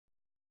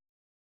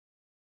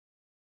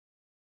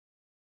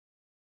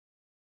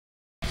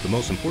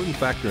most important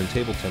factor in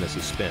table tennis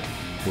is spin.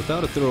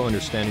 Without a thorough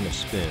understanding of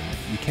spin,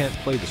 you can't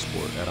play the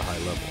sport at a high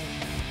level.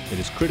 It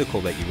is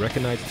critical that you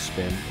recognize the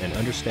spin and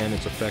understand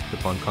its effect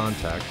upon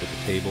contact with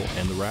the table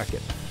and the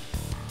racket.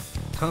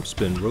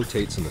 Topspin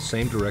rotates in the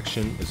same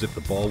direction as if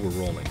the ball were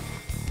rolling.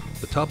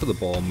 The top of the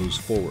ball moves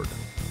forward,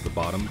 the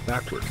bottom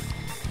backward.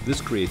 This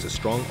creates a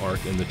strong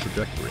arc in the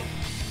trajectory.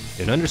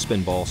 An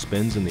underspin ball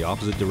spins in the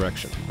opposite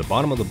direction. The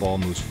bottom of the ball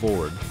moves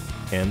forward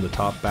and the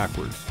top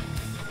backwards.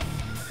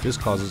 This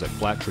causes a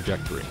flat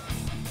trajectory.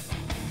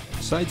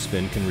 Side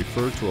spin can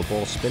refer to a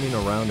ball spinning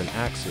around an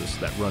axis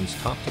that runs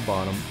top to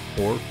bottom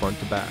or front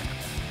to back.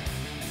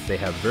 They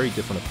have very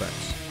different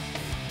effects.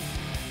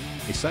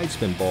 A side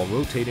spin ball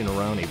rotating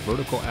around a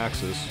vertical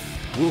axis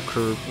will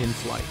curve in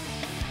flight,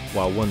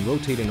 while one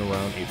rotating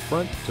around a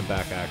front to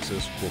back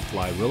axis will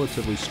fly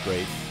relatively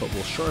straight but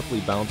will sharply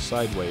bounce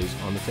sideways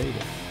on the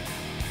table.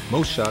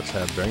 Most shots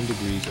have varying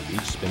degrees of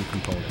each spin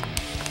component.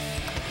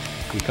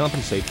 We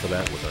compensate for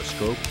that with our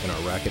stroke and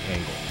our racket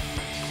angle.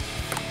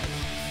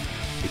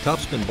 A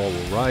topspin ball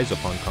will rise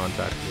upon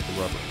contact with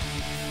the rubber.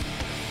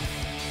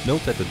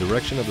 Note that the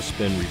direction of the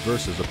spin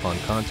reverses upon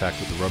contact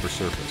with the rubber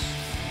surface.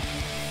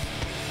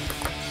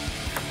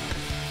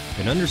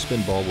 An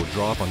underspin ball will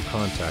drop on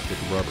contact with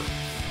the rubber.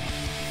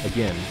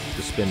 Again,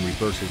 the spin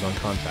reverses on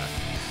contact.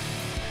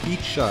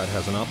 Each shot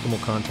has an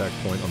optimal contact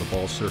point on the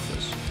ball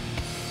surface.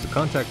 The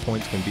contact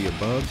points can be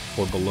above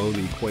or below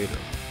the equator,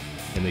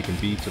 and they can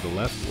be to the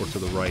left or to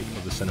the right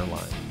of the center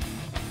line.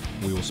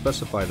 We will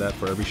specify that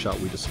for every shot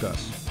we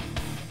discuss.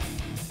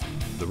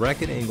 The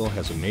racket angle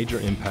has a major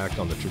impact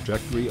on the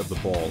trajectory of the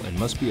ball and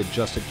must be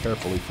adjusted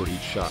carefully for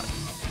each shot.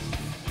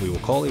 We will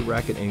call a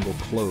racket angle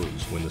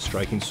close when the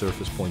striking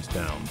surface points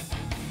down,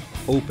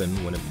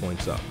 open when it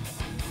points up.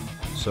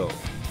 So,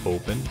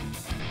 open,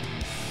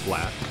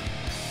 flat,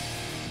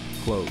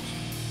 close.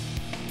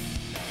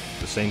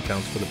 The same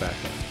counts for the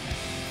backhand.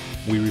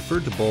 We refer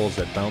to balls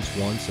that bounce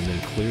once and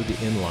then clear the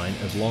inline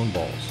as long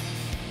balls.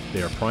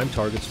 They are prime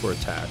targets for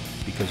attack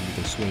because we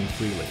can swing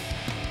freely.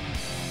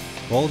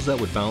 Balls that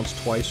would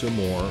bounce twice or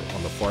more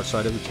on the far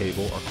side of the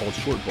table are called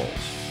short balls.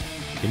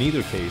 In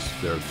either case,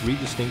 there are three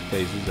distinct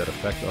phases that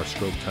affect our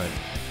stroke timing: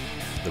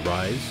 the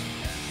rise,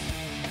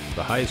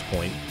 the highest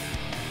point,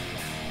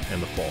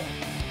 and the fall.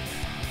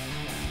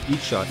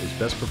 Each shot is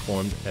best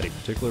performed at a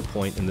particular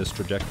point in this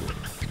trajectory.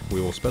 We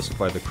will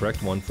specify the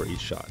correct one for each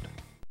shot.